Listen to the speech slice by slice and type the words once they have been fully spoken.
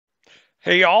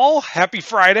Hey y'all, happy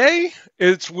Friday.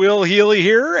 It's Will Healy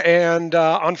here, and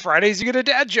on Fridays you get a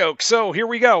dad joke. So here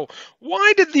we go.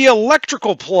 Why did the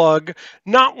electrical plug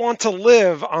not want to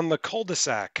live on the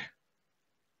cul-de-sac?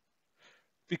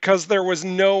 Because there was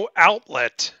no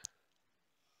outlet.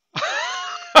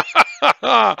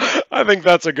 I think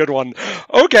that's a good one.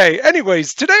 Okay,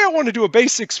 anyways, today I want to do a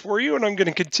basics for you, and I'm going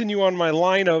to continue on my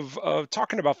line of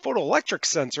talking about photoelectric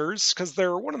sensors because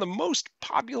they're one of the most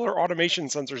popular automation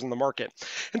sensors in the market.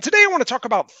 And today I want to talk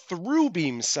about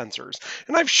thru-beam sensors.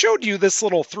 And I've showed you this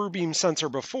little thru-beam sensor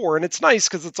before, and it's nice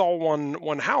because it's all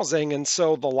one housing, and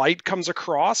so the light comes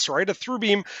across, right? A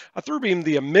thru-beam, the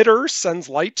emitter sends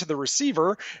light to the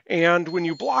receiver, and when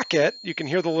you block it, you can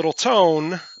hear the little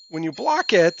tone. When you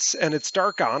block it and it's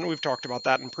dark on, we've talked about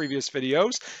that in previous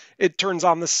videos, it turns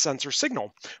on the sensor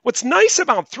signal. What's nice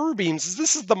about through beams is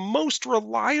this is the most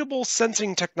reliable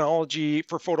sensing technology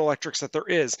for photoelectrics that there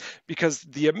is, because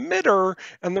the emitter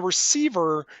and the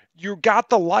receiver, you got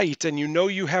the light and you know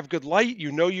you have good light,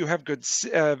 you know you have good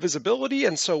visibility,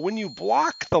 and so when you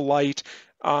block the light,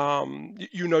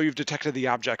 you know you've detected the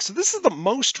object. So this is the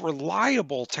most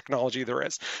reliable technology there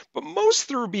is. But most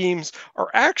through beams are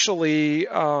actually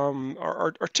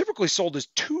are typically sold as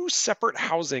two separate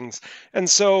housings, and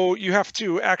so you have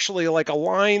to actually like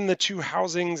align the two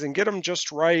housings and get them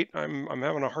just right. I'm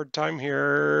having a hard time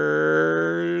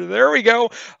here. There we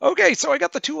go. Okay, so I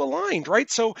got the two aligned,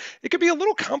 right? So it could be a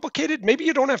little complicated. Maybe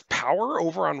you don't have power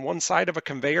over on one side of a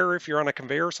conveyor if you're on a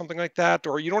conveyor or something like that,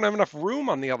 or you don't have enough room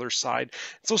on the other side.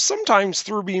 So sometimes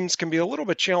through beams can be a little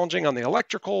bit challenging on the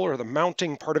electrical or the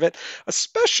mounting part of it,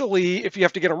 especially if you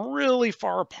have to get them really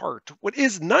far apart. What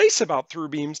is nice about through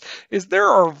beams is there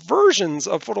are versions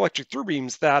of photoelectric through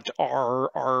beams that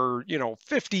are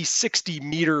 50, 60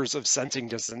 meters of sensing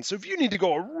distance. So if you need to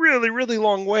go a really, really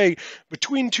long way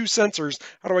between two sensors,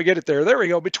 how do I get it there? There we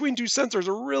go. Between two sensors,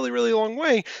 a really, really long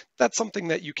way, that's something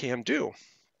that you can do.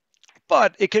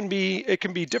 But it can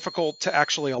be difficult to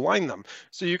actually align them.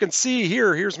 So you can see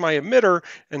here, here's my emitter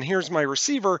and here's my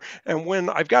receiver. And when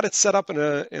I've got it set up in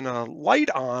a light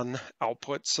on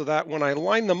output so that when I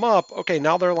line them up, okay,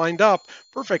 now they're lined up,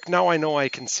 perfect. Now I know I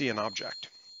can see an object.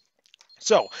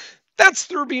 So that's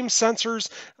through beam sensors,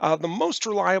 the most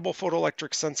reliable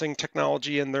photoelectric sensing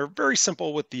technology, and they're very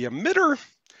simple with the emitter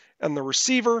and the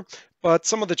receiver, but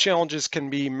some of the challenges can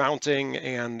be mounting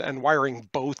and wiring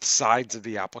both sides of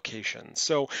the application.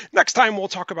 So next time we'll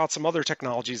talk about some other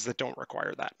technologies that don't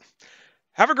require that.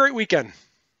 Have a great weekend.